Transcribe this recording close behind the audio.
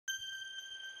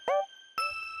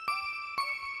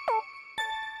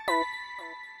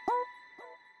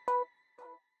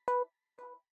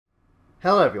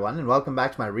Hello everyone, and welcome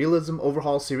back to my Realism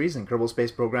Overhaul series in Kerbal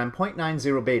Space Program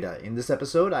 0.90 Beta. In this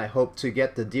episode, I hope to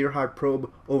get the Dearheart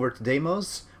probe over to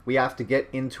Deimos. We have to get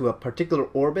into a particular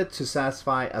orbit to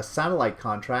satisfy a satellite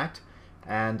contract,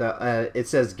 and it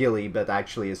says Gilly, but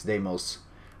actually it's Deimos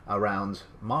around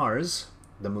Mars,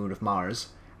 the moon of Mars.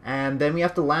 And then we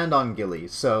have to land on Gilly,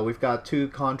 so we've got two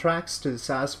contracts to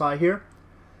satisfy here.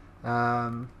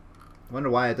 Wonder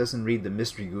why it doesn't read the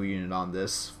mystery goo unit on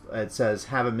this. It says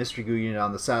have a mystery goo unit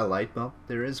on the satellite. Well,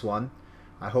 there is one.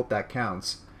 I hope that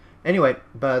counts. Anyway,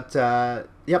 but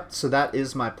yep, so that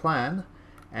is my plan,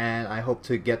 and I hope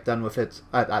to get done with it.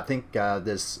 I think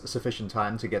there's sufficient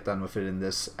time to get done with it in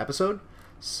this episode.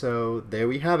 So there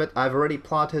we have it. I've already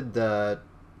plotted the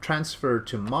transfer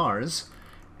to Mars,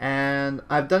 and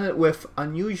I've done it with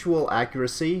unusual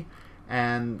accuracy,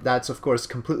 and that's of course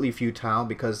completely futile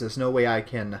because there's no way I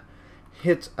can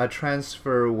hit a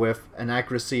transfer with an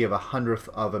accuracy of 1/100th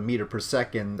of a meter per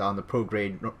second on the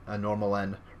prograde normal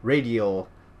and radial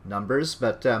numbers,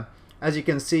 but as you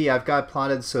can see, I've got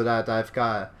plotted so that I've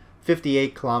got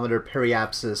 58-kilometer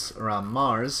periapsis around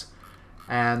Mars,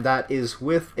 and that is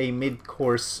with a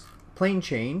mid-course plane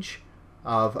change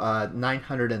of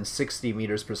 960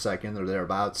 meters per second or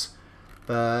thereabouts.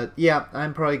 But yeah,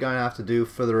 I'm probably going to have to do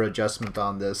further adjustment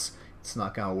on this. It's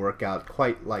not going to work out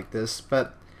quite like this,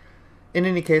 but in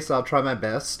any case, I'll try my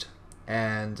best,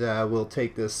 and we'll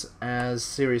take this as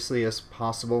seriously as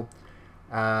possible.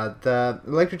 The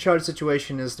electric charge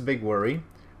situation is the big worry,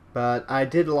 but I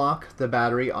did lock the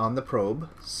battery on the probe,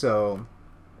 so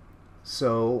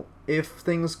if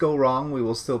things go wrong, we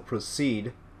will still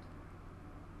proceed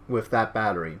with that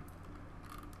battery.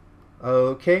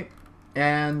 Okay.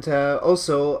 And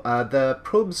also, the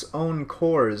probe's own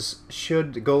cores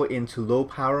should go into low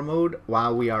power mode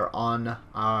while we are on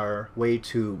our way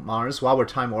to Mars. While we're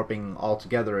time warping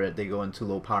altogether, they go into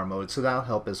low power mode, so that'll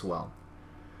help as well.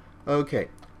 Okay,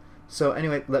 so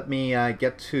anyway, let me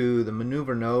get to the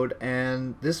maneuver node,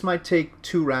 and this might take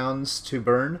 2 rounds to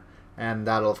burn, and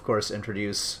that'll of course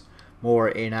introduce more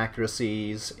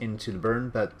inaccuracies into the burn,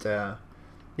 but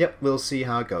yep, we'll see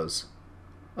how it goes.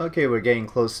 Okay, we're getting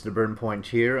close to the burn point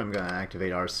here. I'm going to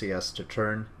activate RCS to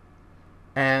turn.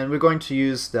 And we're going to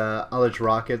use the ullage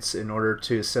rockets in order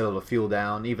to settle the fuel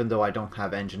down, even though I don't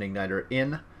have engine igniter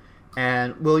in.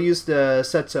 And we'll use the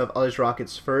sets of ullage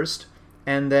rockets first,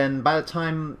 and then by the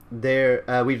time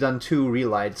we've done 2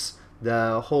 relights,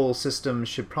 the whole system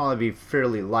should probably be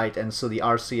fairly light, and so the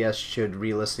RCS should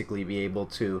realistically be able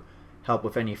to help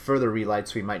with any further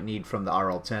relights we might need from the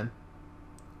RL-10.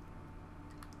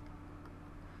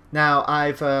 Now,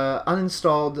 I've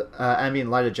uninstalled ambient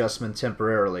light adjustment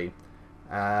temporarily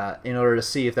in order to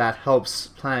see if that helps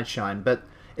Planet Shine, but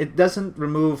it doesn't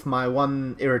remove my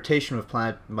one irritation with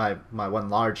my one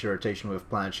large irritation with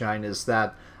Planet Shine is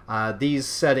that these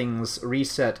settings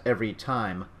reset every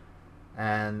time,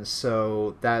 and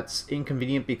so that's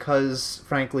inconvenient because,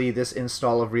 frankly, this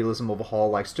install of Realism Overhaul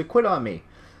likes to quit on me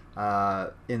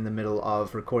in the middle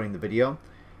of recording the video.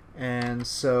 And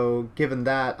so, given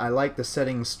that, I like the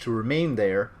settings to remain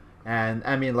there, and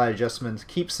ambient light adjustment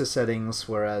keeps the settings,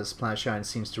 whereas Planet Shine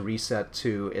seems to reset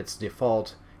to its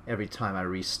default every time I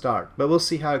restart. But we'll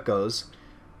see how it goes.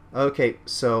 Okay,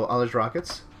 so ullage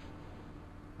rockets.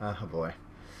 Oh boy.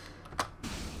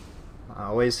 I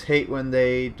always hate when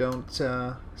they don't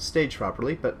stage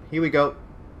properly, but here we go.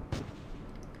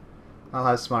 I'll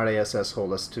have Smart ASS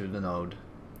hold us to the node.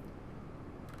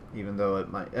 Even though it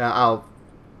might... I'll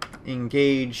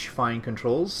engage fine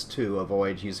controls to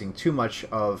avoid using too much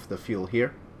of the fuel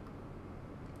here.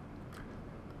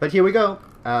 But here we go.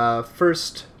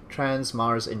 First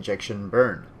trans-Mars injection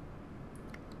burn.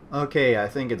 Okay, I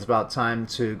think it's about time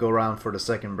to go around for the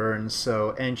second burn,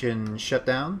 so engine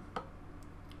shutdown.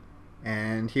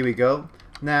 And here we go.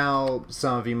 Now,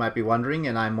 some of you might be wondering,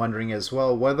 and I'm wondering as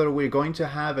well, whether we're going to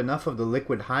have enough of the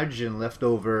liquid hydrogen left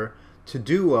over to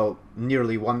do a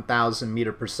nearly 1,000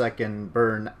 meter per second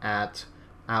burn at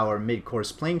our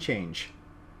mid-course plane change.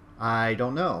 I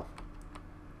don't know,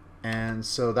 and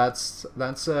so that's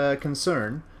a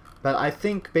concern. But I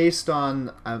think based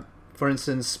on, for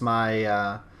instance,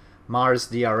 my Mars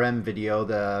DRM video,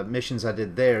 the missions I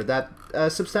did there, that a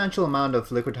substantial amount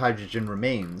of liquid hydrogen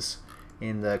remains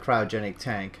in the cryogenic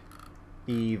tank,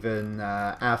 even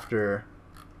after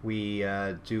we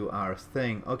do our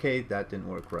thing. Okay, that didn't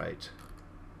work right.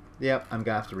 Yep, I'm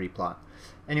gonna have to replot.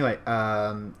 Anyway,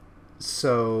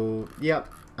 so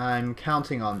yep, I'm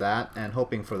counting on that and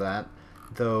hoping for that.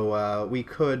 Though we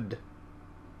could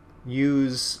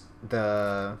use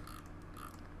the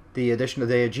addition of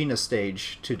the Aegina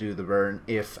stage to do the burn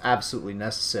if absolutely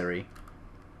necessary.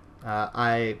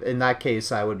 In that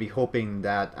case, I would be hoping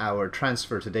that our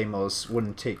transfer to Deimos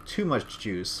wouldn't take too much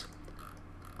juice.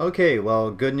 Okay,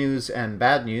 well, good news and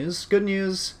bad news. Good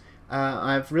news,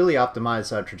 I've really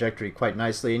optimized our trajectory quite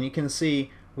nicely, and you can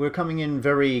see we're coming in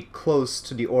very close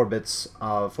to the orbits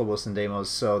of Phobos and Deimos,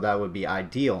 so that would be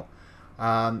ideal.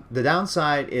 The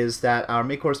downside is that our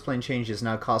mid-course plane change is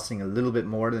now costing a little bit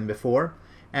more than before,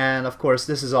 and of course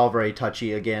this is all very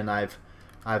touchy. Again, I've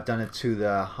done it to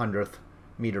the 100th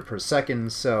meter per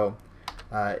second, so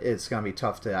it's gonna be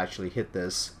tough to actually hit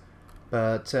this.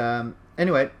 But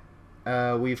anyway,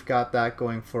 we've got that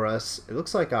going for us. It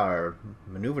looks like our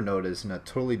maneuver node is in a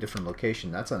totally different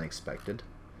location. That's unexpected.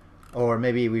 Or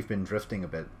maybe we've been drifting a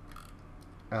bit.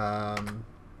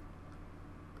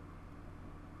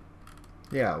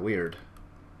 Yeah, weird.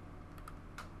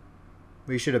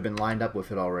 We should have been lined up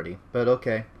with it already, but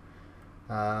okay.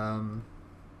 Let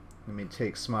me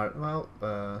take smart. Well,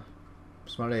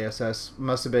 smart ASS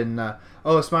must have been.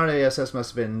 Smart ASS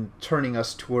must have been turning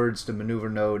us towards the maneuver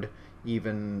node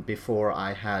even before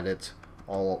I had it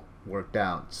all worked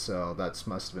out. So that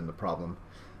must have been the problem.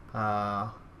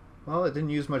 Well, it didn't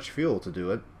use much fuel to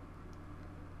do it.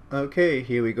 Okay,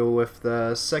 here we go with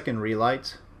the second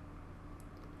relight.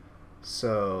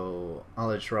 So,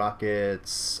 ullage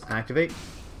rockets activate.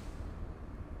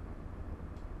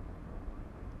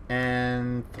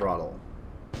 And throttle.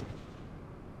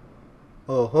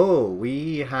 Oh ho,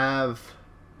 we have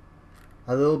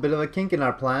a little bit of a kink in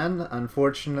our plan.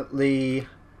 Unfortunately,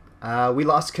 we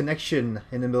lost connection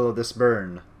in the middle of this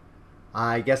burn.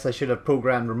 I guess I should have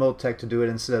programmed RemoteTech to do it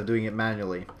instead of doing it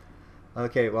manually.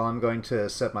 Okay, well, I'm going to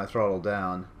set my throttle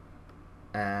down.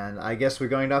 And I guess we're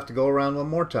going to have to go around one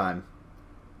more time.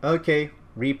 Okay,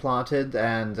 replotted,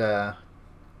 and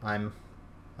I'm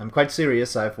quite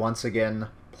serious. I've once again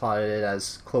plotted it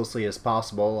as closely as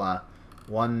possible.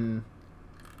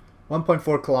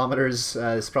 1.4 kilometers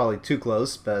is probably too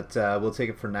close, but we'll take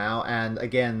it for now. And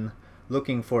again,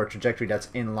 looking for a trajectory that's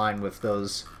in line with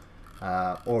those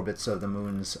orbits of the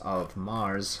moons of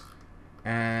Mars.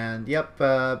 And yep,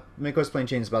 mid-course plane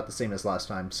change is about the same as last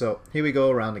time. So here we go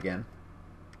around again.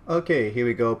 Okay, here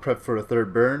we go, prep for a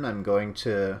third burn. I'm going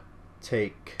to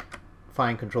take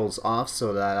fine controls off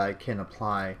so that I can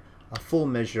apply a full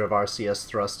measure of RCS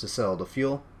thrust to settle the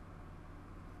fuel.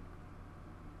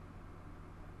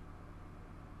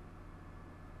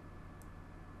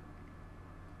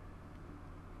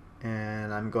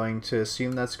 And I'm going to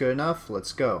assume that's good enough.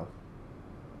 Let's go.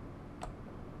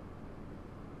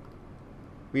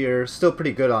 We are still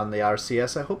pretty good on the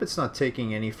RCS. I hope it's not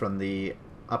taking any from the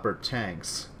upper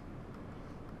tanks.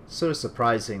 Sort of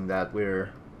surprising that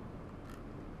we're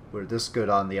this good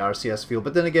on the RCS fuel,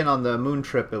 but then again on the moon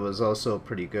trip it was also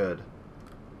pretty good.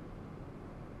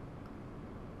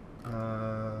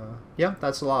 Yeah,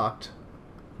 that's locked.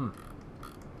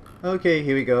 Okay,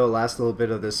 here we go, last little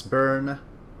bit of this burn.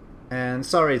 And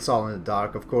sorry it's all in the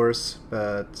dark, of course,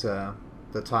 but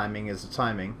the timing is the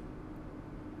timing.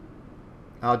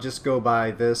 I'll just go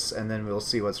by this and then we'll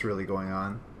see what's really going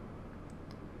on.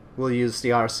 We'll use the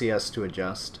RCS to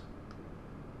adjust.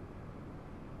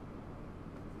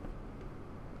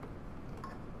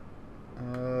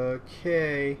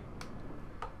 Okay.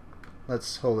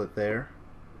 Let's hold it there.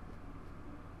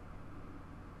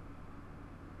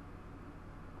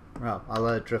 Well, I'll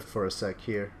let it drift for a sec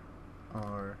here.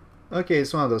 Okay,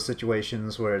 it's one of those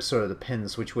situations where it sort of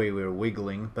depends which way we're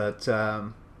wiggling, but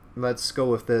let's go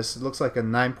with this. It looks like a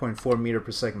 9.4 meter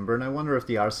per second burn. I wonder if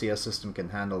the RCS system can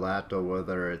handle that, or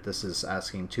whether this is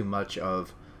asking too much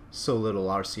of so little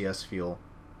RCS fuel.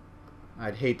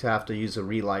 I'd hate to have to use a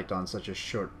relight on such a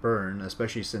short burn,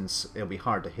 especially since it'll be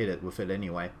hard to hit it with it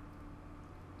anyway.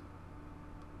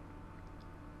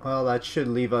 Well, that should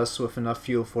leave us with enough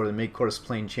fuel for the mid-course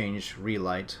plane change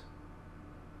relight.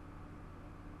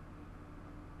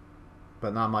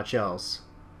 But not much else.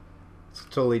 It's a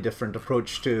totally different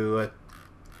approach to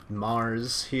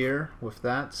Mars here with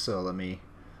that, so let me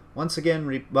once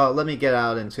again let me get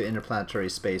out into interplanetary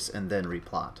space and then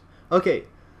replot. Okay,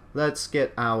 let's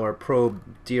get our probe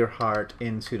Dearheart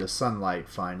into the sunlight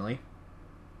finally.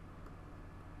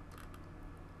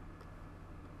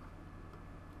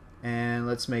 And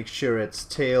let's make sure its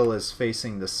tail is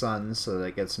facing the sun so that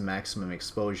it gets maximum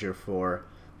exposure for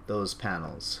those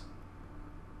panels.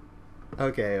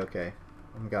 Okay,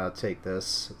 I'm gonna take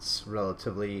this. It's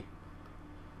relatively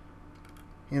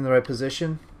in the right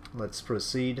position. Let's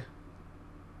proceed.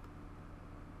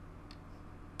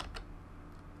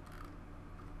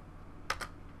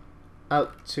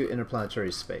 Out to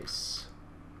interplanetary space.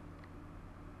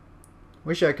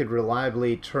 Wish I could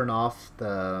reliably turn off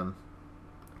the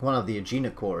one of the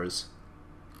Agena cores.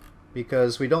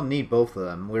 because we don't need both of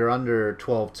them. We're under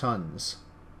 12 tons.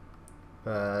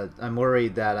 But I'm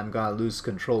worried that I'm going to lose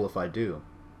control if I do.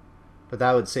 But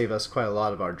that would save us quite a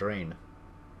lot of our drain.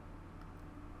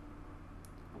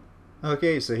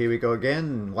 Okay, so here we go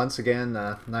again. Once again,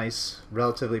 a nice,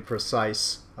 relatively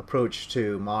precise approach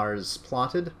to Mars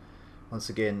plotted. Once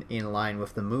again, in line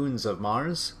with the moons of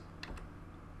Mars.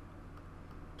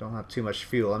 Don't have too much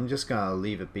fuel. I'm just going to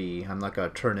leave it be. I'm not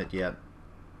going to turn it yet.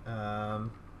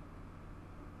 Though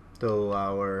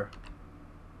our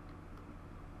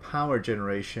power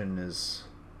generation is...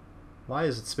 Why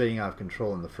is it spinning out of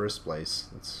control in the first place?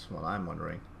 That's what I'm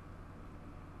wondering.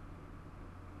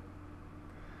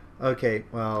 Okay,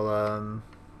 well,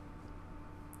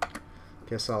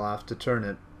 guess I'll have to turn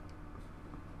it.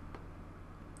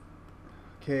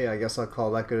 Okay, I guess I'll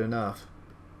call that good enough.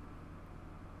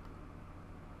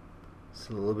 Just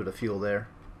a little bit of fuel there.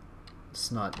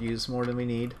 Let's not use more than we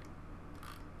need.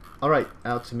 Alright,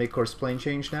 out to mid-course plane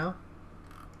change now.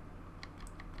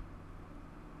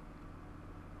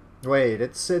 Wait,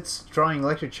 it's drawing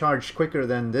electric charge quicker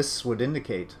than this would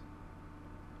indicate.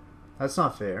 That's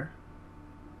not fair.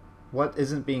 What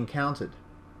isn't being counted?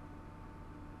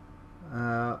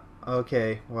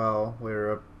 Okay, well,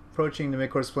 we're approaching the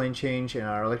mid-course plane change and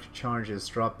our electric charge is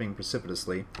dropping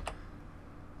precipitously.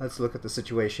 Let's look at the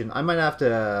situation. I might have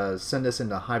to send this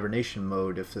into hibernation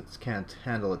mode if it can't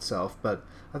handle itself, but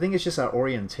I think it's just our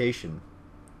orientation.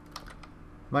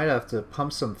 Might have to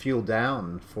pump some fuel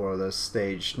down for this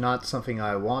stage. Not something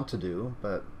I want to do,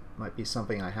 but might be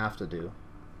something I have to do.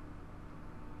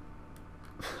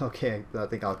 Okay, I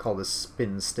think I'll call this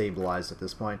spin stabilized at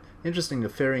this point. Interesting, the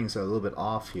fairings are a little bit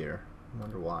off here. I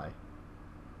wonder why.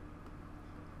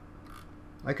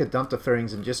 I could dump the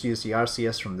fairings and just use the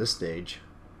RCS from this stage.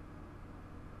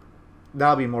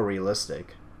 That'll be more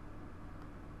realistic.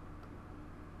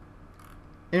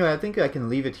 Anyway, I think I can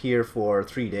leave it here for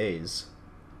 3 days.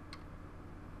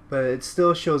 But it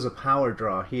still shows a power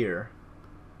draw here.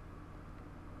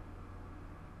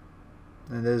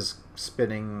 And it is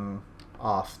spinning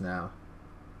off now.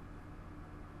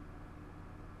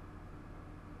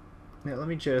 Yeah, let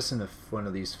me jettison one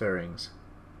of these fairings.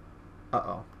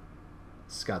 Uh-oh.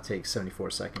 It's gonna take 74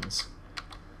 seconds.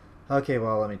 Okay,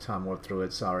 well, let me time warp through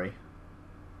it, sorry.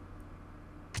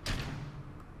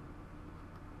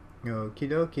 Okie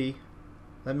dokie.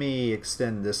 Let me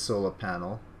extend this solar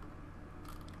panel.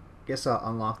 Guess I'll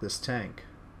unlock this tank.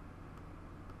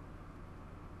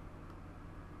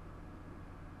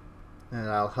 And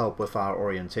that'll help with our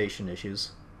orientation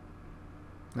issues.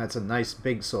 That's a nice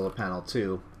big solar panel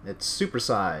too. It's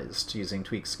supersized using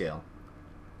TweakScale.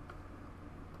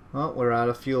 Well, we're out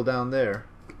of fuel down there.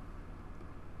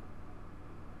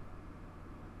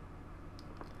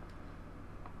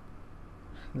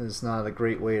 This is not a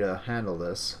great way to handle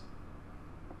this.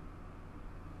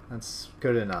 That's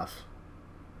good enough.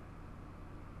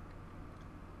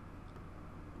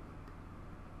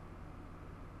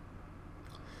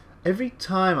 Every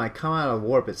time I come out of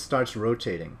warp, it starts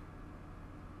rotating.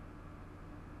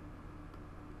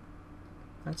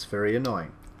 That's very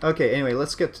annoying. Okay, anyway,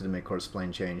 let's get to the mid-course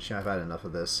plane change. I've had enough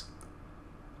of this.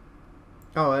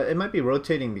 Oh, it might be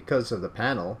rotating because of the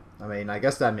panel. I mean, I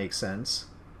guess that makes sense.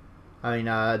 I mean,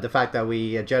 the fact that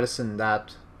we jettison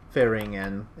that fairing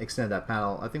and extend that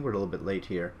panel, I think we're a little bit late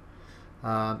here.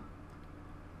 No,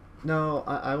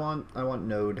 I want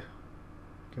node.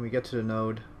 Can we get to the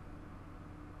node?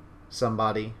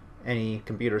 Somebody, any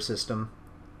computer system.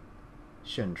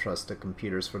 Shouldn't trust the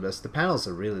computers for this. The panels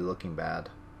are really looking bad.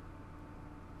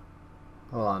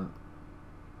 Hold on.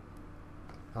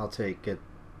 I'll take it.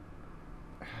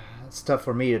 It's tough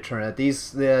for me to turn it.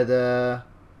 The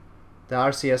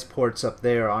RCS ports up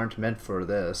there aren't meant for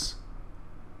this.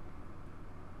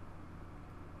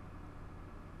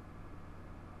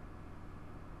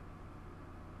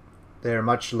 They're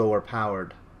much lower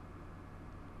powered.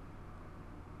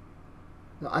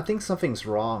 I think something's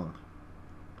wrong.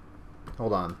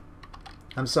 Hold on.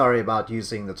 I'm sorry about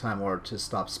using the time warp to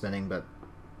stop spinning, but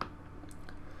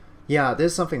yeah,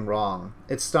 there's something wrong.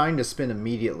 It's starting to spin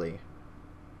immediately.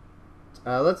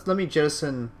 Let me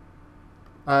jettison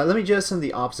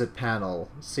the opposite panel.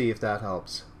 See if that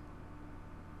helps.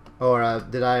 Or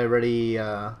did I already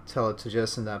tell it to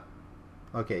jettison that?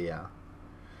 Okay, yeah.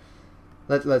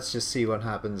 Let's just see what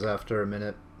happens after a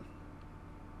minute.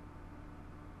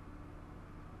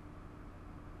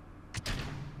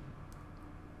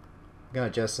 I'm gonna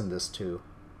jettison this too.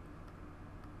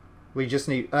 We just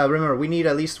need, remember, we need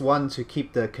at least one to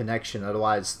keep the connection,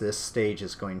 otherwise this stage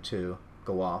is going to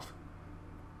go off.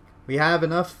 We have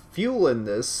enough fuel in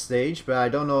this stage, but I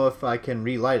don't know if I can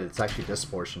relight it. It's actually this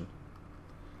portion.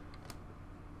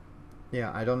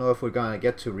 Yeah, I don't know if we're gonna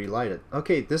get to relight it.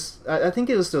 Okay, this I think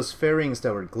it was those fairings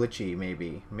that were glitchy,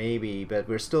 maybe, but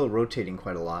we're still rotating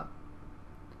quite a lot.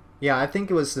 Yeah, I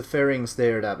think it was the fairings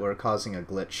there that were causing a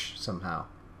glitch somehow.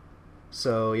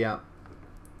 So yeah,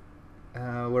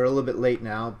 we're a little bit late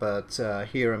now, but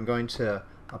here I'm going to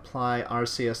apply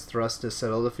RCS thrust to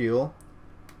settle the fuel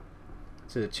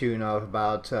to the tune of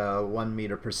about 1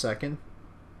 meter per second.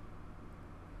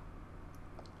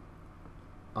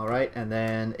 Alright, and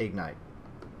then ignite.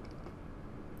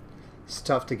 It's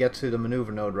tough to get to the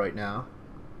maneuver node right now.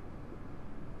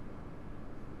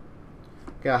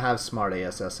 Gotta have smart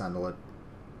ASS handle it.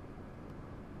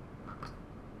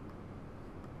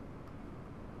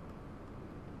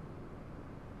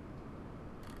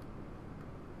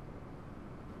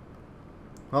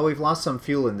 Well, we've lost some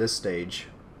fuel in this stage,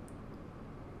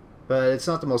 but it's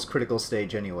not the most critical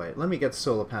stage anyway. Let me get the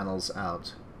solar panels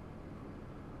out.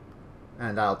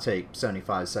 And that'll take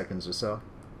 75 seconds or so.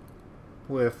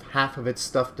 With half of its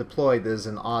stuff deployed, there's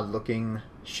an odd looking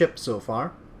ship so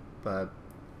far, but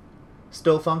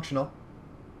still functional.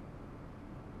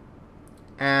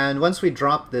 And once we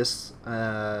drop this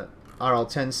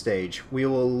RL10 stage, we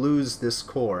will lose this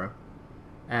core,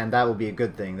 and that will be a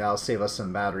good thing. That'll save us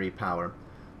some battery power.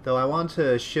 Though I want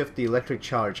to shift the electric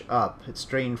charge up. It's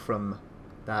drained from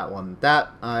that one. That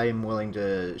I'm willing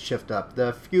to shift up.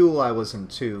 The fuel I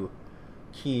wasn't too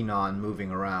keen on moving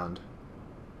around.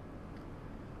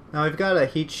 Now we've got a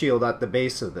heat shield at the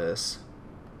base of this,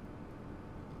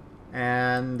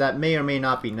 and that may or may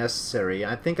not be necessary.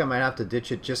 I think I might have to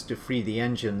ditch it just to free the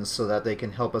engines so that they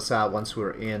can help us out once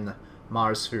we're in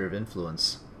Mars' sphere of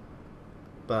influence.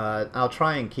 But I'll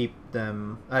try and keep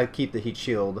the heat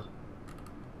shield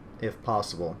if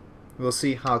possible. We'll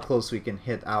see how close we can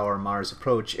hit our Mars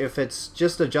approach. If it's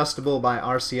just adjustable by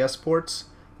RCS ports,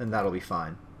 then that'll be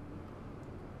fine.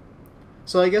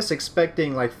 So I guess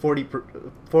expecting like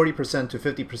 40% to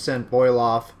 50% boil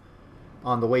off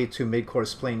on the way to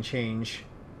mid-course plane change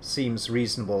seems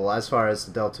reasonable as far as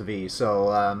the delta V.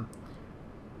 So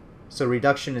so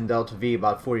reduction in delta V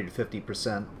about 40 to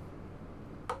 50%.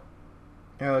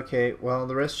 Okay, well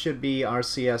the rest should be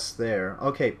RCS there.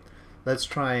 Okay, let's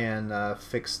try and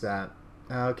fix that.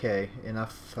 Okay,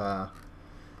 enough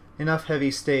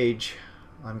heavy stage.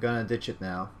 I'm gonna ditch it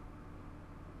now.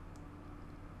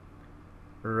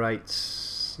 Right.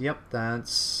 Yep,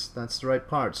 that's the right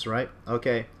parts, right?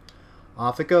 Okay.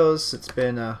 Off it goes. It's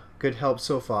been a good help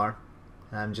so far.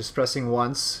 I'm just pressing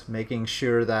once, making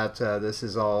sure that this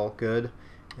is all good,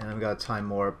 and I've got a time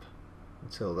warp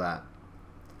until that.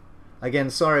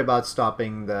 Again, sorry about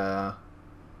stopping the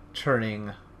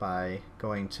turning by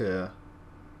going to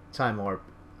time warp,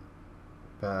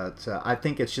 but I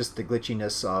think it's just the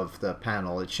glitchiness of the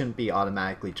panel. It shouldn't be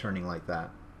automatically turning like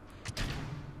that.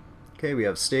 Okay, we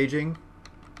have staging,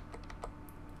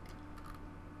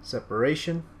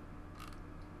 separation,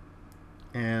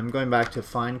 and I'm going back to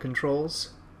fine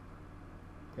controls.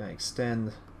 Gonna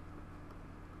extend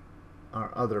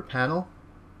our other panel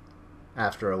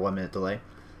after a 1 minute delay.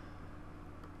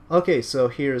 Okay, so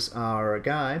here's our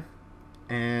guy,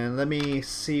 and let me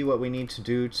see what we need to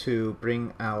do to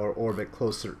bring our orbit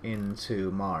closer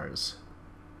into Mars.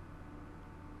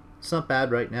 It's not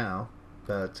bad right now,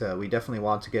 but we definitely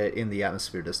want to get it in the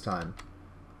atmosphere this time.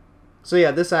 So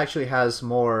yeah, this actually has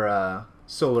more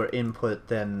solar input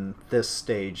than this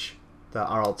stage, the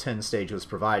RL10 stage, was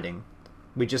providing.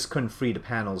 We just couldn't free the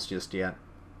panels just yet.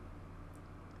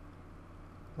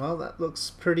 Well, that looks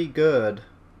pretty good.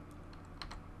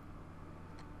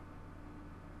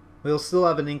 We'll still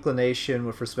have an inclination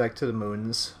with respect to the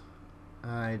moons.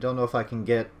 I don't know if I can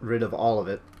get rid of all of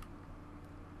it,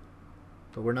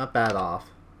 but we're not bad off.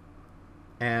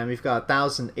 And we've got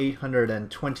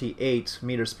 1,828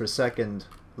 meters per second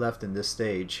left in this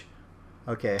stage.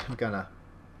 Okay, I'm gonna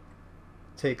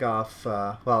take off,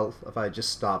 well, if I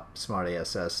just stop Smart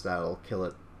ASS, that'll kill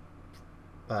it.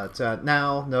 But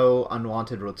now, no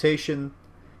unwanted rotation,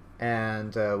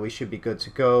 and we should be good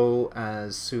to go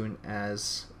as soon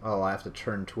as, oh, I have to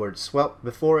turn towards, well,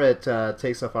 before it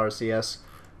takes off RCS,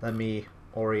 let me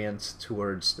orient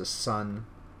towards the sun.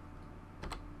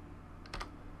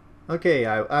 Okay,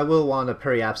 I will want a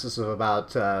periapsis of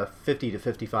about 50 to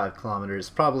 55 kilometers,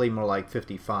 probably more like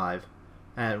 55,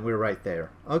 and we're right there.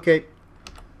 Okay,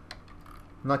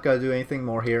 I'm not going to do anything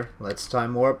more here. Let's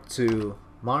time warp to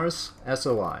Mars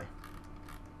SOI.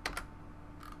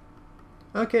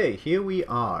 Okay, here we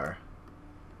are.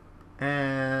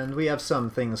 And we have some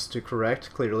things to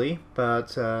correct, clearly,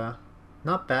 but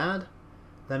not bad.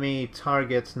 Let me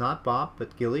target not Bob,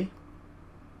 but Gilly.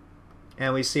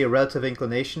 And we see a relative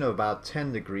inclination of about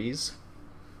 10 degrees.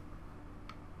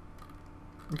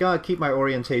 I'm gonna keep my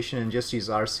orientation and just use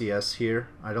RCS here.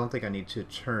 I don't think I need to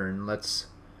turn. Let's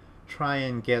try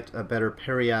and get a better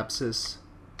periapsis.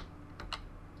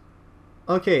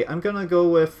 Okay, I'm gonna go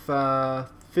with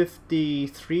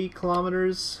 53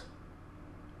 kilometers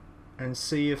and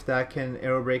see if that can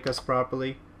aerobrake us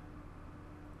properly.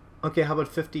 Okay, how about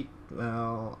 50?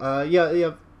 Well,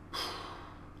 yeah.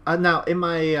 Now, in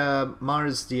my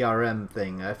Mars DRM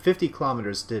thing, 50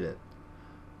 kilometers did it.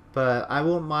 But I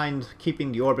won't mind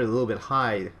keeping the orbit a little bit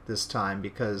high this time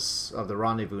because of the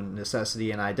rendezvous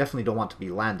necessity, and I definitely don't want to be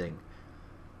landing.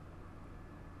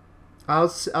 I'll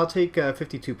take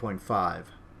 52.5.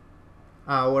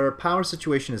 Our power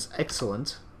situation is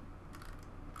excellent,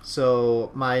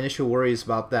 so my initial worries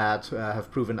about that have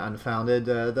proven unfounded.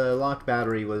 The locked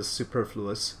battery was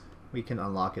superfluous. We can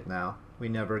unlock it now. We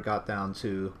never got down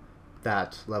to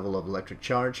that level of electric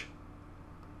charge.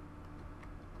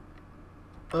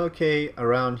 Okay,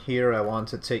 around here I want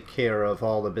to take care of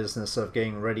all the business of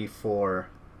getting ready for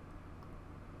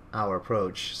our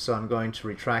approach. So I'm going to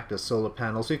retract the solar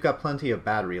panels. We've got plenty of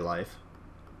battery life,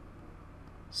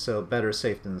 so better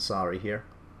safe than sorry here.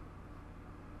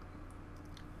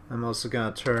 I'm also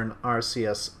going to turn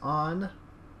RCS on,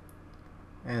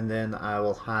 and then I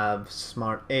will have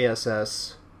Smart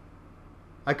ASS.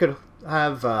 I could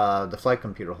have the flight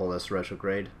computer hold us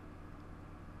retrograde.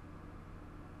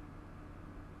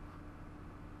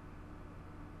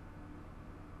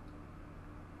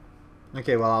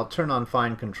 Okay, well, I'll turn on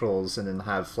fine controls and then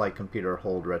have flight computer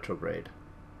hold retrograde.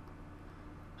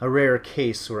 A rare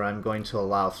case where I'm going to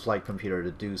allow flight computer to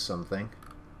do something.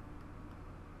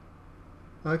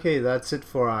 Okay, that's it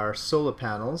for our solar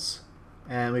panels.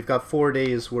 And we've got 4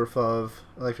 days worth of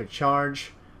electric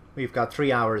charge. We've got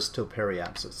 3 hours till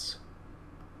periapsis.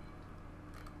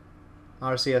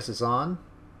 RCS is on.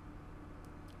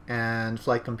 And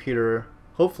flight computer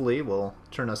hopefully will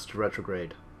turn us to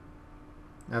retrograde.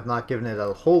 I've not given it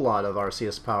a whole lot of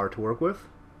RCS power to work with.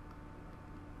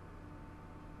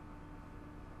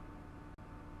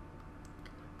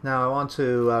 Now I want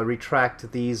to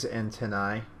retract these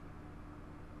antennae.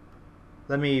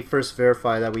 Let me first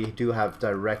verify that we do have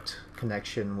direct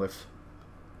connection with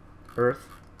Earth,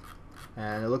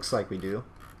 and it looks like we do.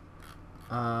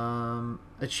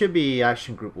 It should be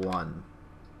Action Group 1.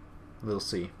 We'll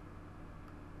see.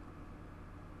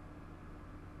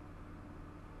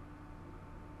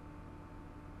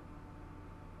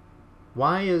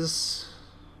 Why is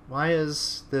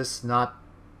this not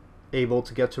able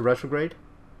to get to retrograde?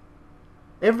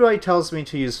 Everybody tells me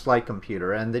to use flight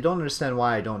computer, and they don't understand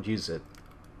why I don't use it.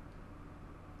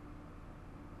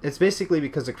 It's basically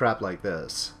because of crap like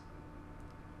this.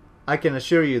 I can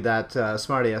assure you that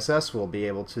Smart ASS will be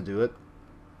able to do it.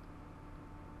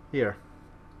 Here.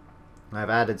 I've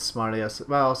added Smart ASS.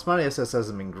 Well, Smart ASS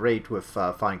hasn't been great with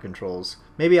fine controls.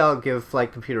 Maybe I'll give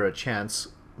flight computer a chance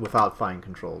without fine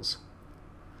controls.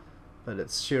 But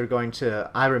it's sure going to...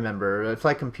 I remember,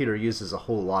 flight computer uses a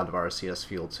whole lot of RCS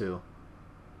fuel too.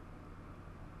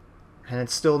 And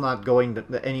it's still not going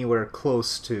anywhere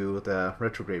close to the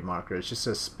retrograde marker. It's just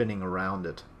spinning around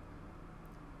it.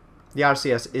 The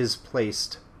RCS is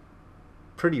placed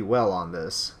pretty well on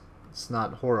this. It's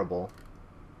not horrible.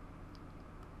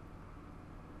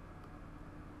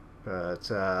 But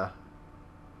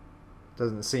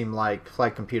doesn't seem like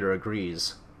flight computer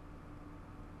agrees.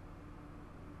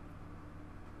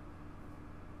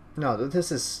 No,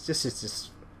 this is just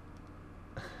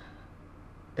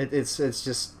it's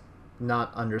just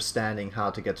not understanding how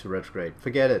to get to retrograde.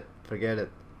 Forget it. Forget it.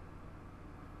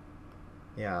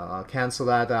 Yeah, I'll cancel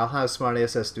that. I'll have Smart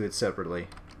ASS do it separately.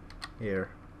 Here.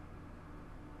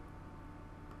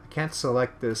 I can't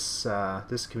select this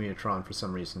this commutron for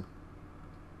some reason.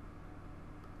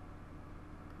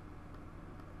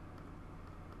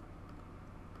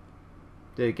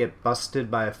 Did it get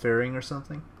busted by a fairing or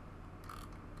something?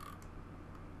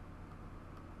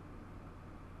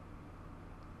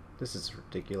 This is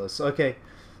ridiculous. Okay,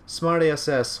 Smart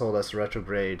ASS hold us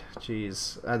retrograde.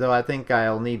 Jeez. Though I think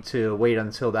I'll need to wait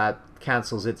until that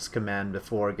cancels its command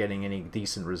before getting any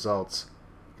decent results,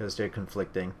 because they're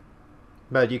conflicting.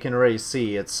 But you can already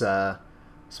see it's Smart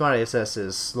ASS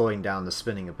is slowing down the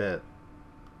spinning a bit.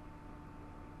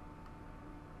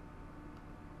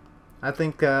 I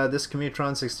think this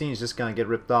Commutron 16 is just gonna get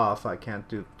ripped off. I can't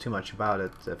do too much about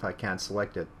it if I can't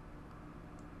select it.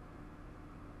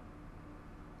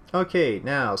 Okay,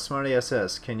 now, Smart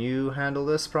ASS, can you handle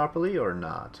this properly or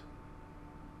not?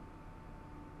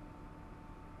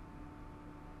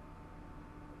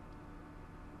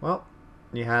 Well,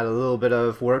 you had a little bit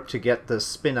of work to get the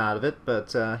spin out of it,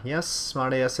 but yes,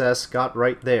 Smart ASS got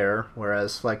right there,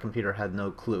 whereas Flight Computer had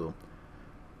no clue.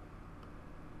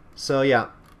 So yeah,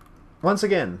 once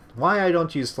again, why I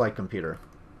don't use Flight Computer.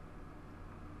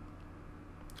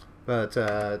 But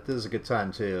this is a good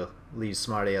time to leave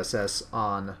SmartASS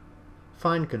on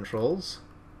fine controls,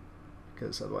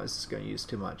 because otherwise it's going to use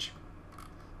too much.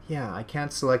 Yeah, I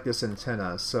can't select this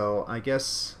antenna, so I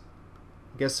guess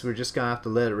we're just going to have to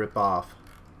let it rip off.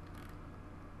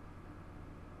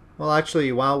 Well,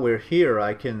 actually, while we're here,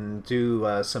 I can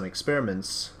do some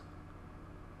experiments.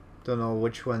 Don't know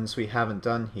which ones we haven't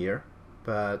done here,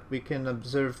 but we can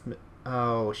observe...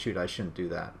 Oh, shoot, I shouldn't do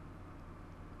that.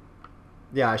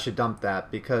 Yeah, I should dump that,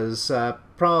 because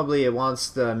probably it wants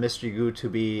the mystery goo to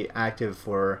be active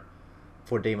for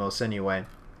Deimos anyway.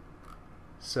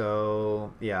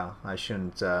 So yeah, I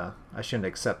shouldn't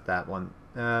accept that one.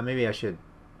 Maybe I should.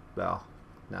 Well,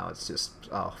 now it's just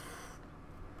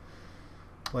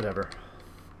whatever.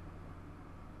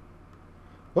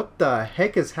 What the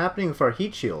heck is happening with our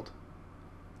heat shield?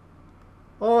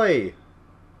 Oi!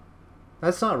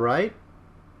 That's not right.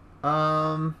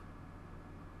 Oh.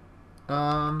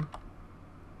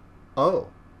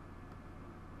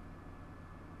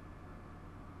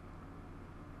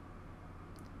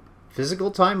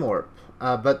 Physical time warp.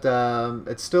 But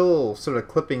it's still sort of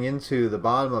clipping into the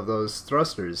bottom of those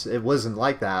thrusters. It wasn't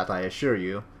like that, I assure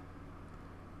you.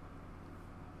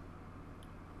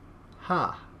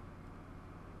 Ha.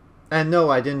 And no,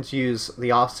 I didn't use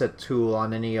the offset tool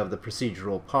on any of the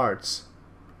procedural parts.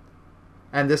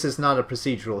 And this is not a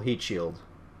procedural heat shield.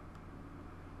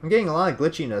 I'm getting a lot of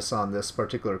glitchiness on this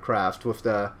particular craft with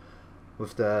the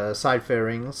side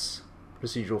fairings,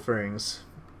 procedural fairings,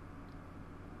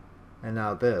 and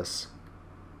now this.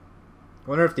 I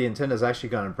wonder if the antenna is actually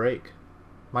going to break.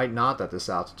 Might not at this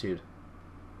altitude.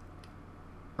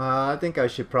 I think I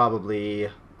should probably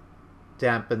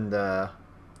dampen the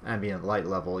ambient light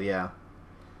level, yeah.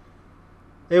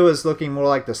 It was looking more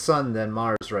like the sun than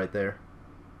Mars right there.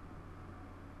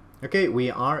 Okay, we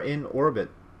are in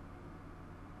orbit.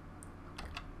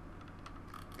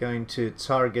 Going to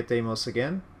target Deimos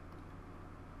again.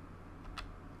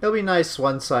 It'll be nice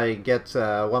once I get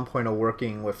 1.0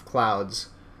 working with clouds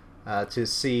to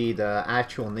see the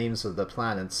actual names of the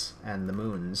planets and the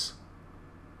moons.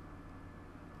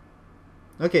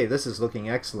 Okay, this is looking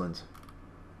excellent.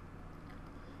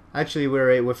 Actually,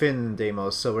 we're within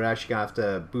Deimos, so we're actually going to have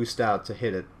to boost out to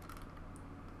hit it.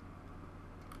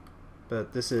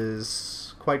 But this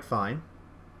is quite fine.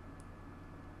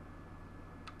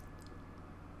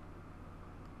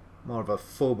 More of a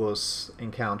Phobos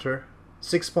encounter.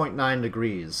 6.9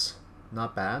 degrees.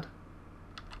 Not bad.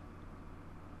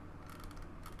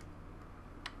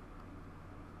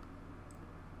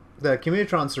 The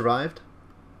Commutron survived.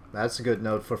 That's a good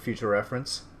note for future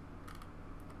reference.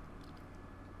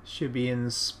 Should be in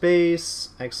space.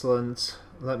 Excellent.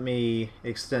 Let me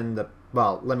extend the...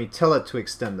 Well, let me tell it to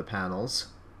extend the panels.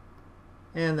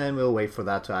 And then we'll wait for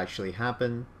that to actually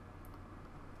happen.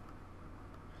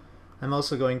 I'm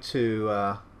also going to...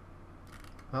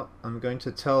 well, I'm going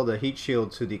to tell the heat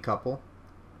shield to decouple.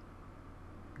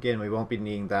 Again, we won't be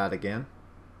needing that again.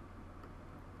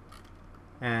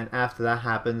 And after that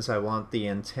happens, I want the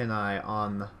antennae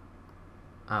on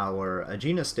our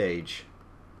Agena stage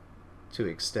to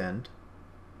extend.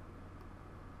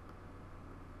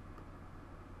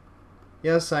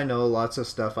 Yes, I know, lots of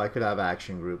stuff I could have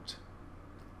action grouped.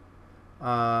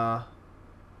 No,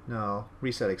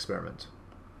 reset experiment.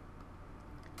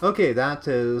 Okay, that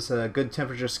is a good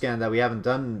temperature scan that we haven't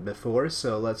done before,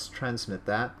 so let's transmit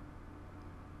that.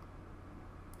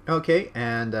 Okay,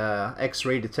 and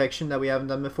X-ray detection that we haven't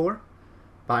done before.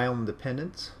 Biome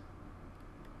dependent.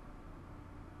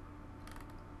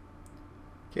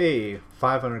 Okay,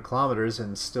 500 kilometers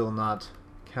and still not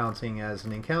counting as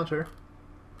an encounter.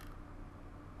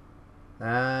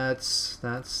 That's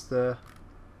the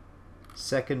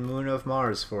second moon of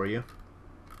Mars for you.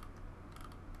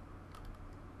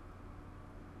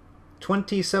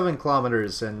 27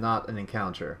 kilometers and not an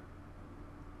encounter.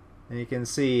 And you can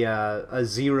see a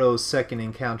 0-second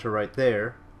encounter right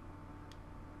there.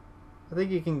 I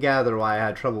think you can gather why I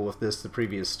had trouble with this the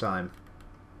previous time.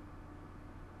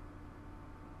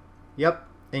 Yep,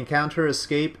 encounter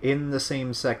escape in the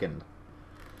same second.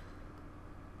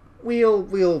 We'll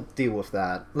deal with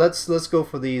that. Let's go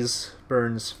for these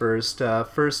burns first.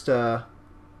 First, a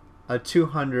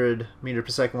 200 meter per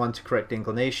second one to correct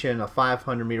inclination, a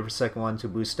 500 meter per second one to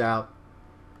boost out,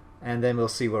 and then we'll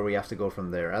see where we have to go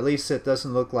from there. At least it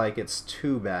doesn't look like it's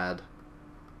too bad.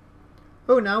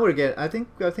 Oh, now we're getting. I think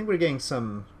we're getting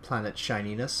some planet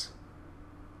shininess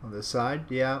on this side.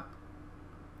 Yeah.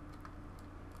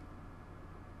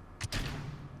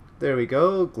 There we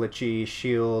go, glitchy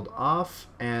shield off,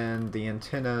 and the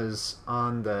antennas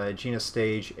on the genus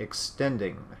stage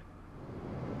extending.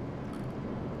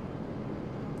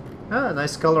 Ah,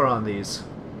 nice color on these.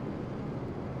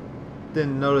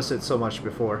 Didn't notice it so much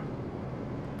before.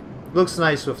 Looks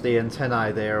nice with the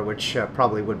antennae there, which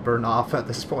probably would burn off at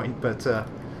this point, but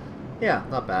yeah,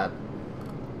 not bad.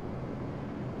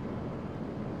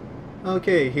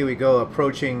 Okay, here we go,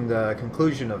 approaching the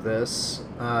conclusion of this.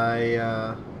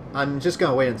 I'm just going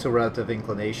to wait until relative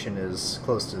inclination is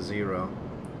close to 0.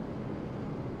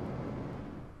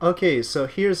 Okay, so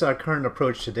here's our current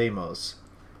approach to Deimos.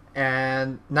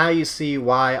 And now you see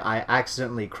why I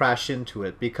accidentally crashed into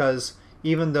it, because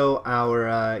even though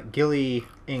our ghillie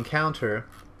encounter,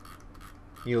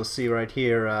 you'll see right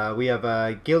here, we have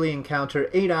a ghillie encounter,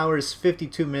 8 hours,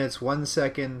 52 minutes, 1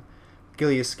 second,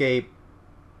 ghillie escape,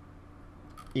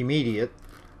 immediate.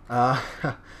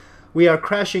 We are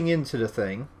crashing into the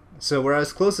thing, so we're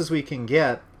as close as we can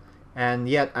get, and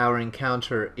yet our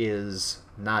encounter is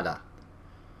nada.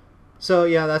 So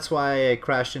yeah, that's why I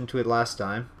crashed into it last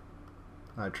time.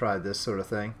 I tried this sort of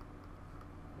thing.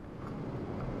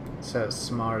 Set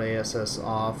smart ASS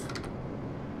off.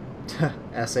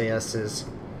 SAS is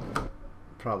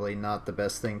probably not the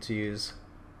best thing to use.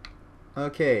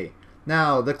 Okay,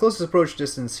 now the closest approach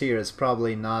distance here is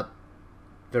probably not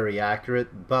very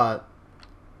accurate, but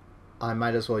I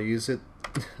might as well use it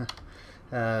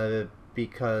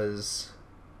because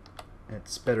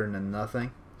it's better than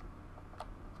nothing.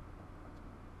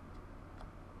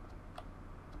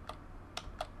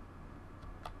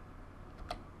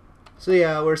 So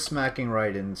yeah, we're smacking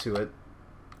right into it,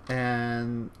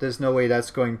 and there's no way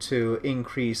that's going to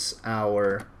increase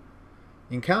our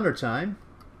encounter time.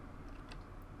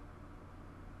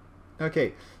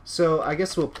 Okay, so I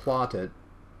guess we'll plot it.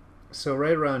 So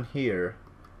right around here,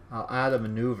 I'll add a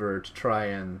maneuver to try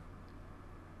and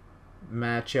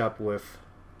match up with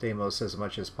Deimos as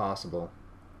much as possible.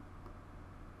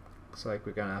 Looks like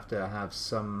we're gonna have to have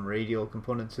some radial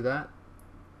component to that.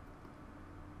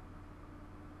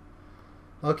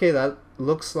 Okay, that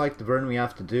looks like the burn we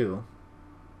have to do.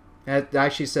 It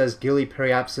actually says ghillie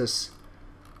periapsis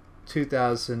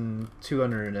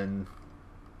 2,200 and...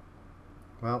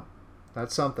 well,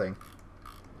 that's something.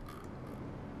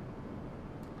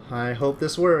 I hope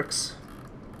this works.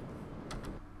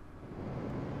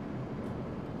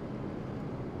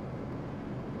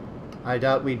 I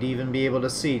doubt we'd even be able to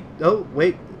see... oh,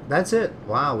 wait, that's it.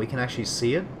 Wow, we can actually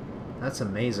see it? That's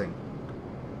amazing.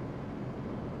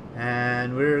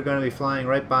 And we're going to be flying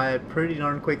right by it pretty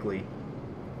darn quickly.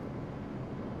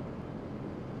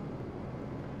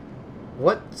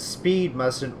 What speed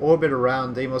must an orbit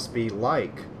around Deimos be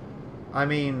like? I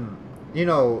mean, you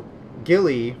know,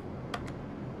 ghillie,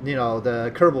 you know,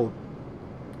 the Kerbal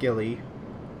ghillie,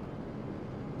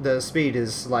 the speed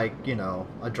is like, you know,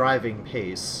 a driving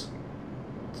pace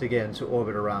to get into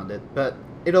orbit around it. But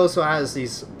it also has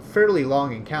these fairly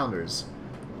long encounters.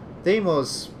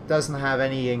 Deimos doesn't have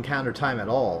any encounter time at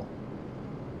all.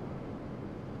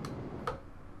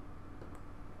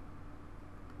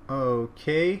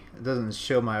 Okay, it doesn't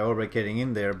show my orbit getting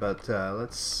in there, but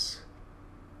let's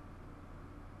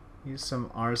use some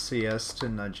RCS to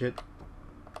nudge it.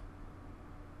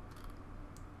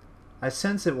 I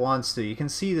sense it wants to. You can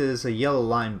see there's a yellow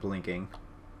line blinking.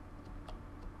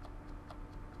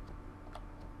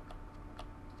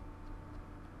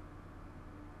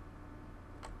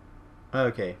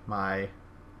 Okay, my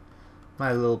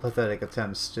little pathetic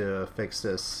attempts to fix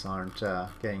this aren't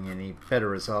getting any better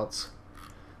results.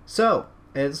 So,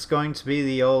 it's going to be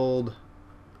the old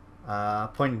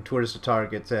pointing towards the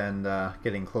target and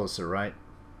getting closer, right?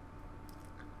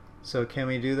 So can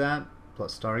we do that?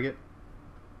 Plus target.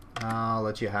 I'll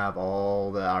let you have all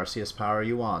the RCS power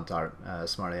you want,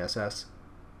 Smart ASS.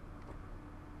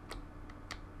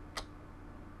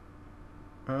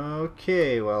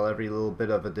 Okay, well, every little bit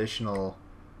of additional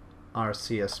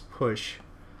RCS push.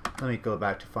 Let me go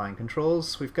back to fine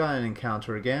controls. We've got an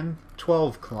encounter again,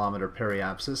 12-kilometer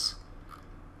periapsis,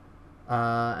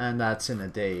 and that's in a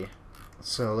day.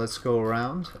 So let's go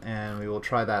around and we will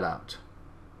try that out.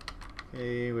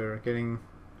 Okay, we're getting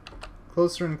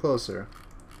closer and closer,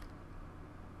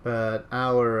 but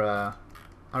our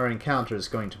encounter is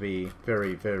going to be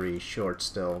very, very short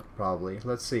still, probably.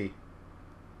 Let's see.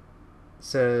 It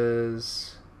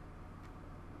says...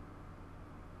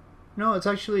 no, it's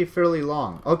actually fairly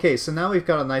long. Okay, so now we've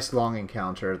got a nice long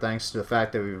encounter thanks to the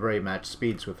fact that we've already matched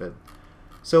speeds with it.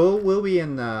 So we'll be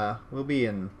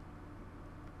in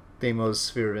Deimos'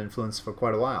 sphere of influence for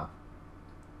quite a while.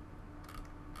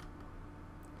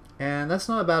 And that's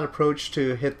not a bad approach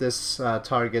to hit this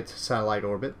target satellite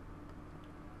orbit.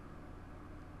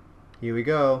 Here we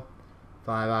go.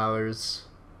 5 hours.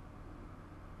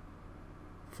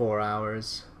 4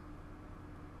 hours.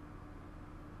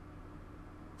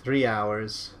 3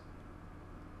 hours.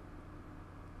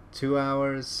 2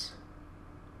 hours.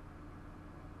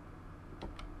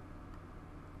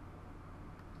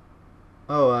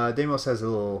 Oh, Deimos has a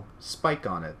little spike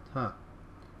on it, huh?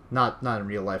 Not in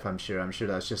real life, I'm sure. I'm sure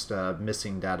that's just a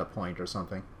missing data point or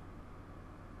something.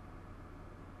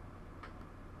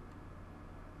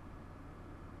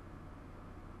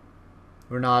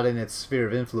 We're not in its sphere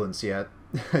of influence yet.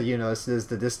 You know, this is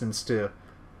the distance to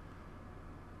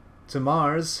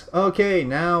Mars. Okay,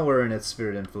 now we're in its sphere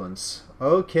of influence.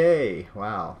 Okay,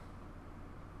 wow.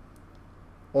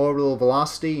 Orbital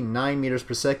velocity 9 meters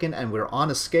per second, and we're on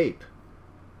escape.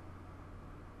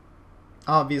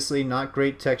 Obviously not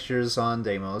great textures on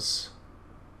Deimos.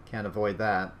 Can't avoid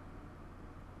that.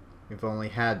 We've only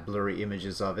had blurry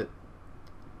images of it.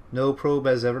 No probe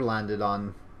has ever landed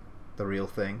on the real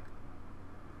thing.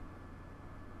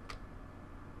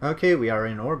 Okay, we are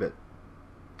in orbit.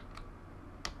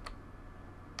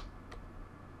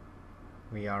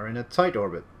 We are in a tight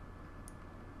orbit.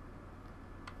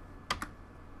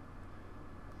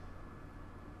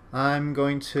 I'm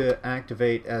going to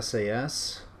activate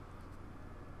SAS.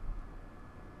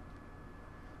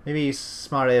 Maybe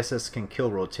Smart SAS can kill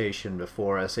rotation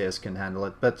before SAS can handle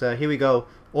it. But here we go.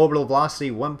 Orbital velocity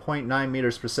 1.9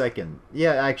 meters per second.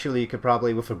 Yeah, actually you could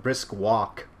probably, with a brisk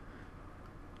walk,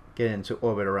 get into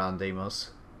orbit around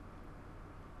Deimos.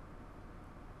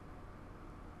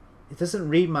 It doesn't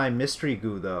read my mystery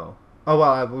goo though. Oh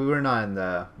well, we're not in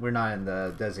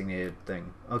the designated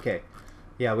thing. Okay.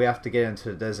 Yeah, we have to get into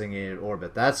the designated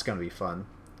orbit. That's gonna be fun.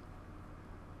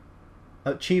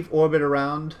 Achieve orbit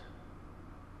around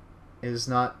is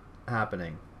not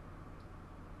happening.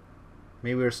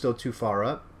 Maybe we're still too far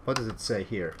up. What does it say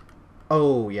here?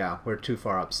 Oh yeah, we're too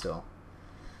far up still.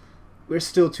 We're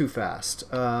still too fast.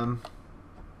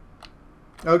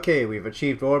 Okay, we've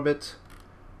achieved orbit.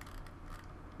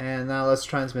 And now let's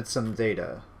transmit some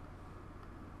data.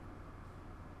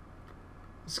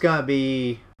 It's gonna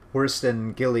be worse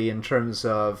than Gilly in terms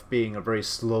of being a very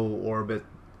slow orbit.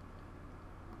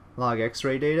 Log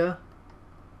X-ray data.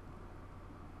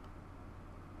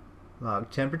 Log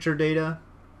temperature data.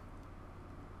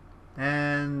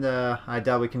 And I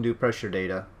doubt we can do pressure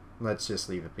data. Let's just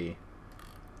leave it be.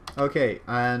 Okay,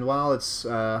 and while it's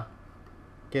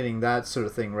getting that sort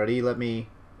of thing ready, let me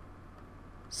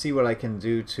see what I can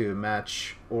do to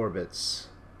match orbits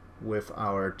with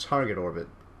our target orbit.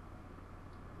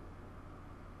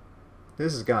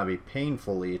 This is gonna be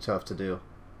painfully tough to do.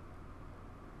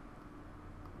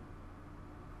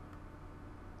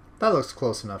 That looks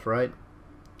close enough, right?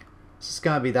 This is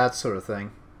gonna be that sort of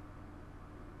thing.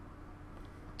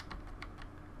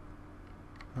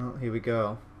 Well, here we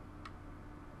go.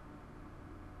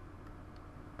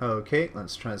 Okay,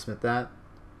 let's transmit that.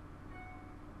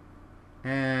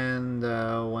 And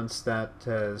once that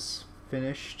has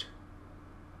finished,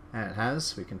 and it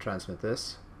has, we can transmit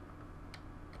this.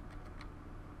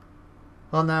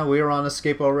 Well, now we're on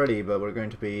escape already, but we're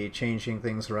going to be changing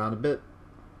things around a bit.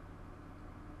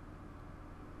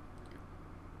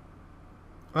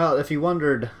 Well, if you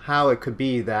wondered how it could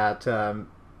be that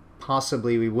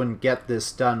possibly we wouldn't get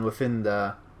this done within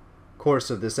the course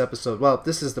of this episode, well,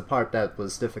 this is the part that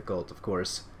was difficult, of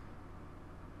course.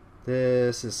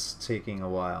 This is taking a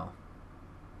while.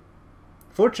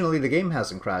 Fortunately, the game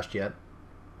hasn't crashed yet.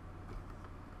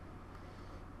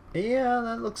 Yeah,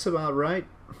 that looks about right.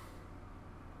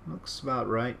 Looks about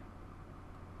right.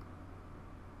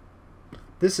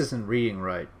 This isn't reading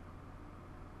right.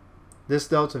 This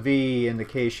delta V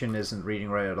indication isn't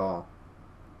reading right at all.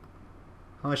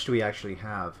 How much do we actually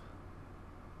have?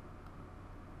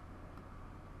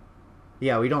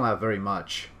 Yeah, we don't have very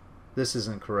much. This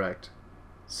isn't correct.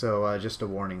 So just a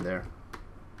warning there.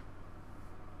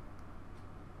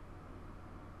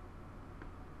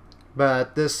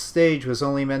 But this stage was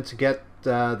only meant to get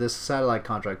this satellite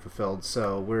contract fulfilled,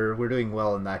 so we're doing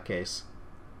well in that case.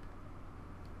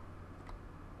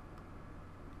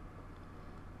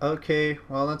 Okay,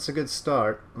 well that's a good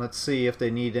start. Let's see if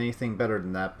they need anything better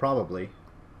than that. Probably.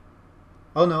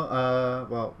 Oh no,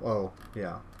 well, oh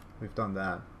yeah, we've done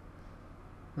that.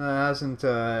 It hasn't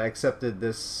accepted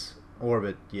this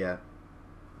orbit yet.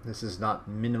 This is not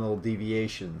minimal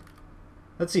deviation.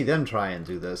 Let's see them try and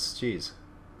do this. Jeez.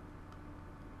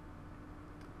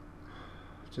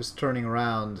 Just turning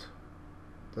around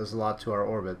does a lot to our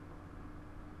orbit.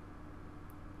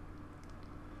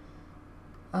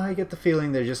 I get the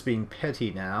feeling they're just being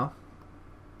petty now.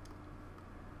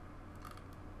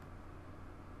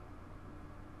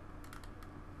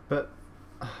 But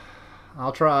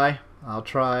I'll try. I'll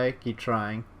try. Keep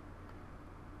trying.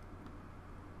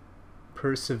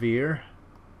 Persevere.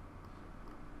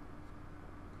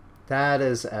 That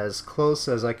is as close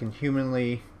as I can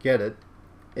humanly get it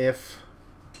if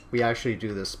we actually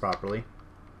do this properly.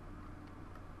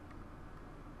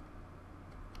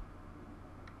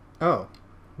 Oh,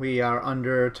 we are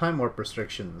under time warp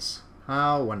restrictions.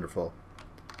 How wonderful.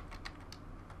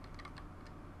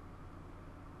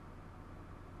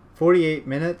 48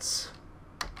 minutes,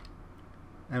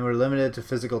 and we're limited to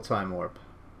physical time warp.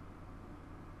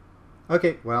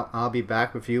 Okay, well, I'll be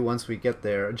back with you once we get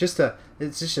there. It's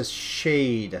just a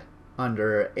shade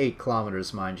under 8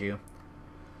 kilometers, mind you.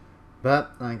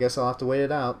 But I guess I'll have to wait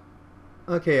it out.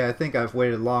 Okay, I think I've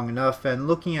waited long enough, and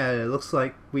looking at it, it looks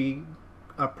like we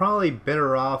are probably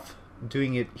better off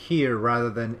doing it here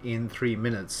rather than in 3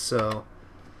 minutes. So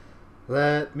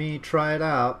let me try it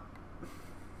out.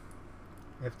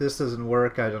 If this doesn't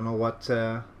work, I don't know what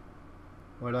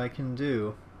I can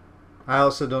do. I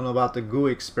also don't know about the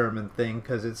GUI experiment thing,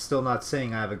 because it's still not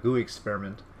saying I have a GUI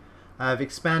experiment. I've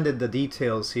expanded the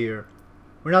details here.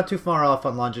 We're not too far off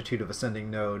on longitude of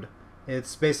ascending node.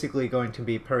 It's basically going to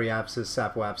be periapsis,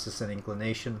 apoapsis, and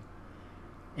inclination.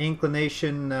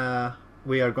 Inclination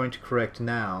we are going to correct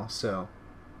now, so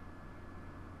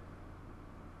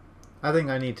I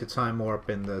think I need to time warp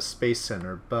in the Space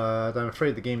Center, but I'm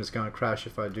afraid the game is going to crash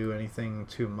if I do anything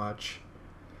too much.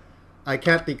 I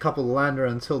can't decouple the lander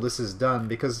until this is done,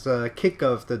 because the kick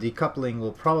of the decoupling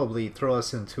will probably throw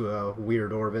us into a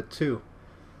weird orbit too.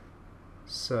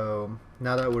 So,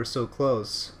 now that we're so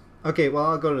close. Okay, well,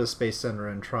 I'll go to the Space Center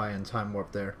and try and time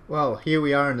warp there. Well, here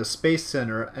we are in the Space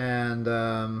Center, and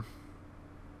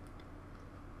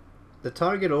the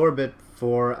target orbit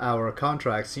for our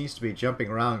contract seems to be jumping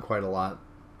around quite a lot.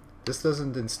 This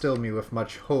doesn't instill me with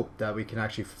much hope that we can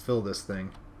actually fulfill this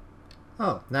thing.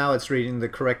 Oh, now it's reading the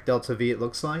correct delta V, it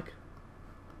looks like.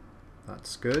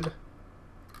 That's good.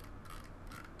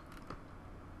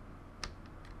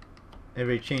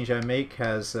 Every change I make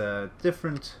has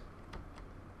different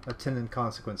attendant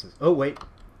consequences. Oh, wait.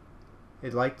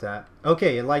 It liked that.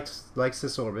 Okay, it likes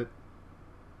this orbit.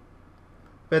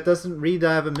 But it doesn't read that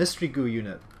I have a mystery goo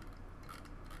unit.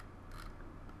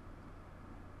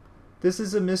 This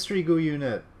is a mystery goo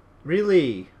unit.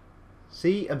 Really?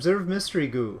 See? Observe mystery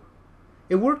goo.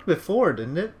 It worked before,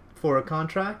 didn't it? For a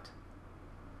contract?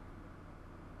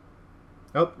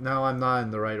 Oh, now I'm not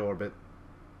in the right orbit.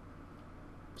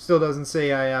 Still doesn't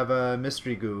say I have a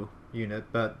mystery goo unit,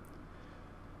 but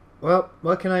well,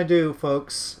 what can I do,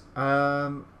 folks?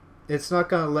 It's not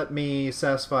gonna let me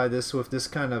satisfy this with this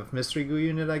kind of mystery goo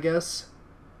unit, I guess.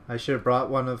 I should have brought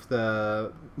one of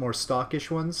the more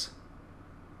stockish ones.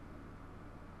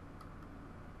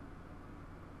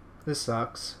 This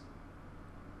sucks.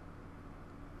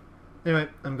 Anyway,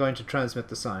 I'm going to transmit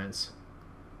the science.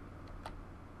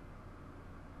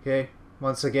 Okay,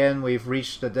 once again we've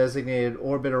reached the designated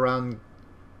orbit around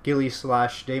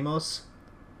Gili/Deimos.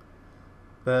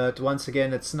 But once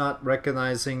again it's not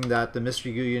recognizing that the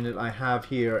mystery goo unit I have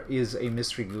here is a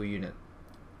mystery goo unit.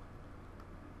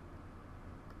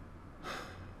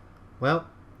 Well,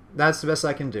 that's the best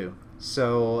I can do.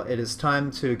 So it is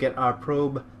time to get our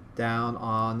probe down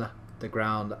on the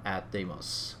ground at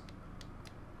Deimos.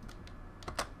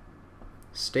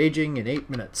 Staging in 8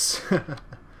 minutes.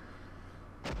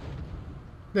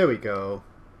 There we go.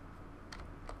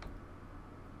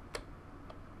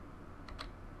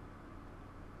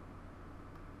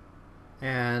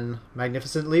 And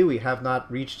magnificently, we have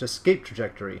not reached escape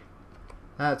trajectory.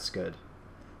 That's good.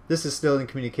 This is still in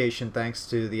communication thanks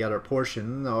to the other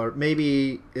portion, or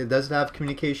maybe it doesn't have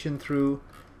communication through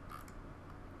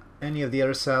any of the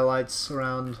other satellites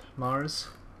around Mars.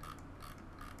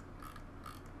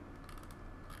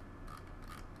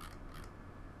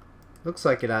 Looks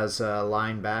like it has a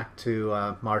line back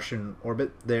to Martian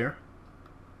orbit there,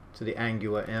 to the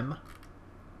Angua M.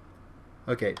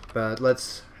 Okay, but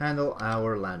let's handle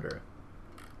our lander.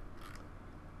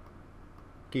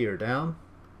 Gear down.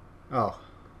 Oh,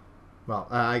 well,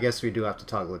 I guess we do have to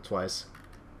toggle it twice.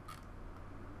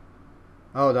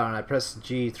 Oh darn, I pressed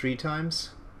G 3 times.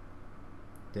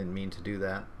 Didn't mean to do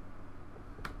that.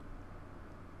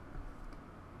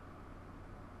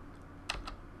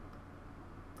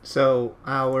 So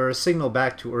our signal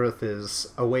back to Earth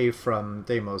is away from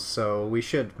Deimos, so we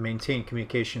should maintain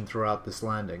communication throughout this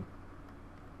landing.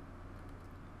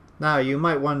 Now you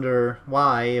might wonder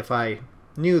why, if I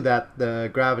knew that the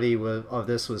gravity of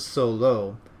this was so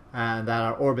low and that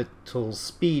our orbital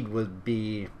speed would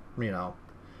be, you know,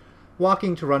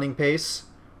 walking to running pace,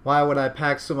 why would I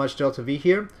pack so much delta V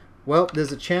here? Well,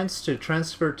 there's a chance to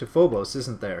transfer to Phobos,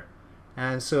 isn't there?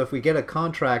 And so if we get a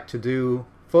contract to do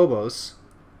Phobos,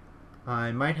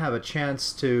 I might have a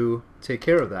chance to take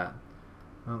care of that.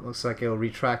 Well, it looks like it'll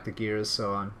retract the gears,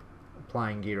 so I'm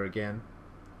applying gear again.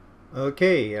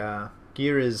 Okay,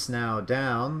 gear is now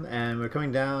down, and we're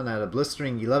coming down at a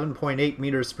blistering 11.8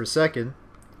 meters per second.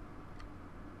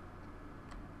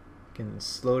 Can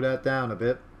slow that down a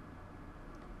bit.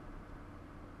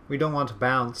 We don't want to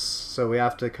bounce, so we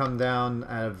have to come down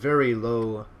at a very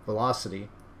low velocity.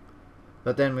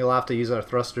 But then we'll have to use our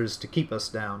thrusters to keep us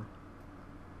down.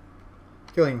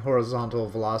 Killing horizontal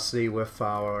velocity with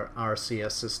our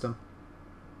RCS system.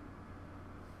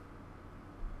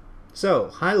 So,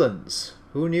 Highlands.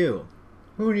 Who knew?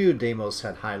 Who knew Deimos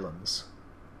had Highlands?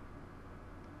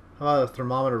 How about a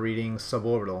thermometer reading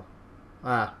suborbital?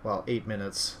 Ah, well, 8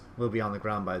 minutes. We'll be on the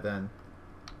ground by then.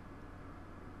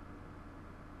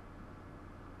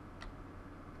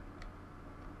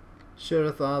 Should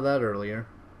have thought of that earlier.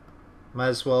 Might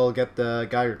as well get the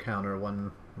Geiger counter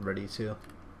one ready too.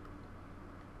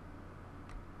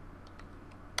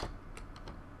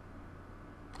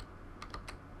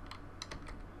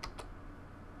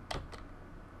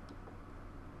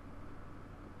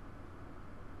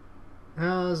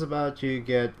 How's about you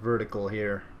get vertical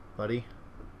here, buddy?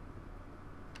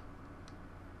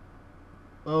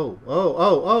 Oh,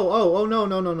 no,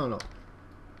 no, no, no, no.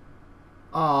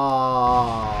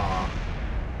 Aww.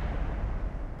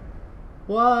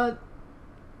 What?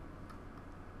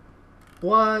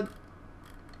 What?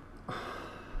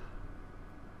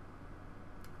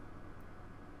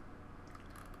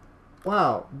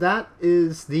 Wow, that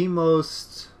is the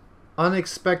most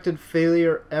unexpected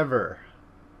failure ever.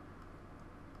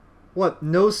 What,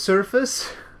 no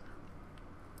surface?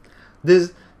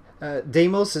 This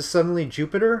Deimos is suddenly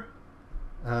Jupiter?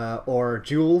 Or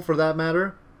Joule for that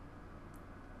matter?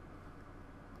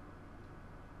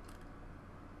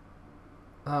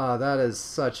 Ah, that is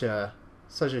such a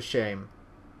shame.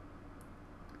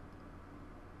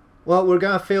 Well, we're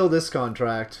gonna fail this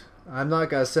contract. I'm not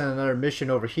gonna send another mission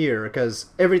over here because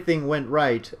everything went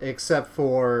right except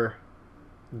for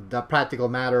the practical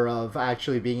matter of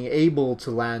actually being able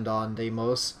to land on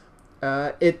Deimos.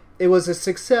 It was a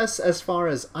success as far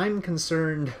as I'm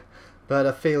concerned, but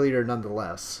a failure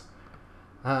nonetheless.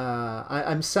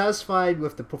 I'm satisfied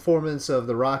with the performance of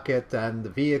the rocket and the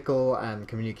vehicle and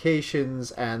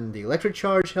communications, and the electric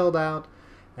charge held out,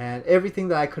 and everything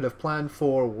that I could have planned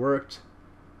for worked.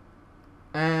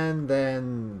 And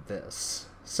then this.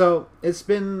 So it's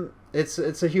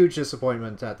a huge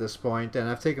disappointment at this point, and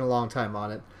I've taken a long time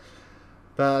on it.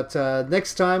 But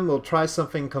next time we'll try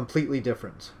something completely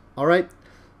different. Alright,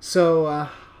 so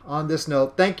on this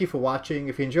note, thank you for watching.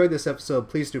 If you enjoyed this episode,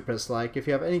 please do press like. If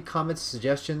you have any comments or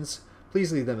suggestions,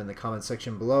 please leave them in the comment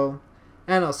section below.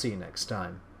 And I'll see you next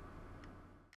time.